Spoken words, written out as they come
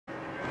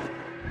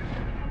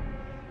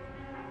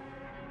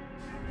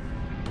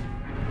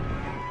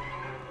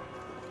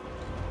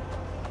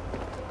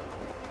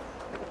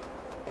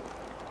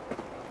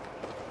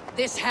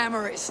This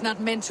hammer is not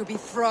meant to be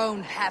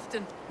thrown,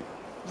 Halfdan.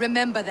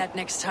 Remember that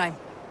next time.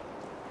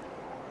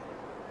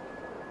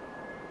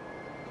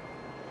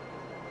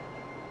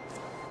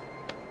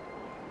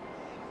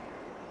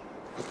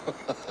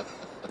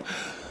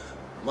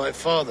 My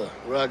father,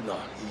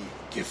 Ragnar, he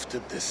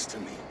gifted this to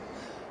me.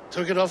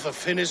 Took it off a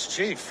Finnish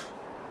chief.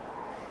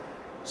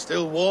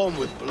 Still warm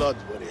with blood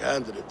when he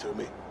handed it to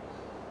me.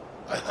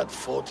 I had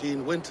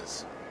 14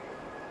 winters.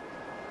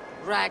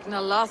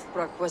 Ragnar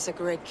Lothbrok was a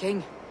great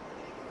king.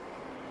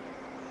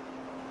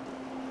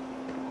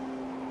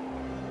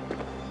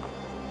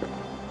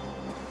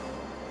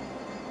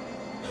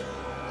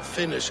 A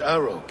Finnish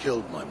arrow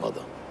killed my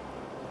mother.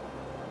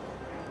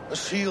 A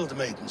shield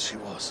maiden she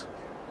was.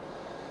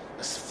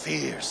 As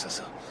fierce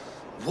as a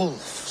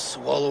wolf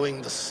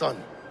swallowing the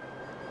sun.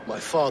 My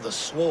father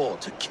swore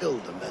to kill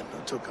the men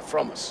who took her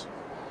from us.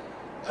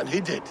 And he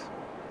did.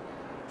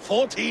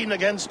 14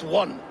 against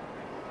 1.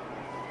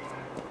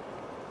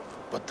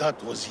 But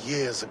that was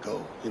years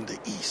ago in the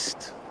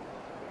east.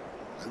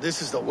 And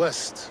this is the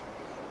west,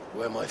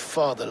 where my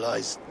father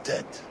lies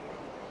dead.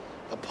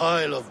 A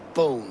pile of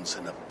bones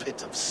in a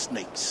pit of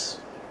snakes.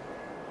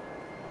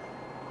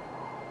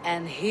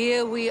 And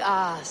here we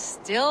are,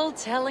 still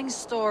telling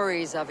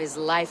stories of his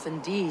life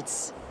and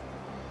deeds.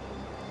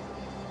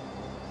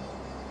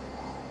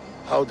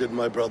 How did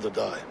my brother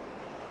die?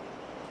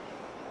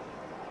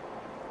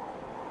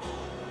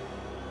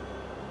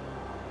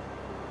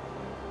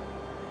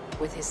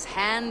 With his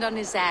hand on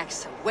his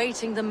axe,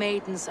 awaiting the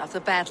maidens of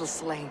the battle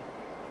slain.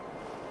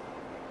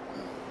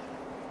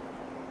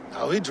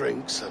 Now he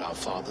drinks at our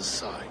father's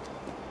side,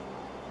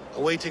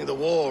 awaiting the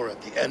war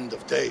at the end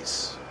of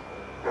days.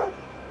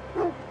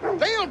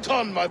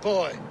 Leonton, my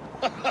boy!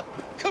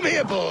 Come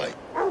here, boy!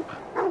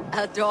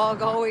 A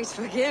dog always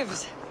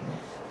forgives,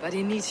 but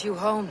he needs you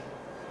home.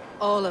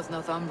 All of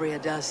Northumbria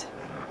does.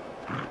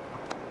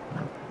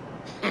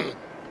 Do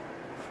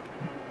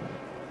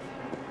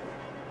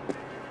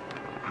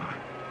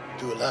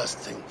a last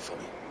thing for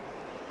me.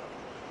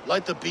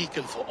 Light the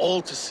beacon for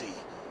all to see,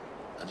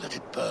 and let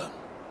it burn.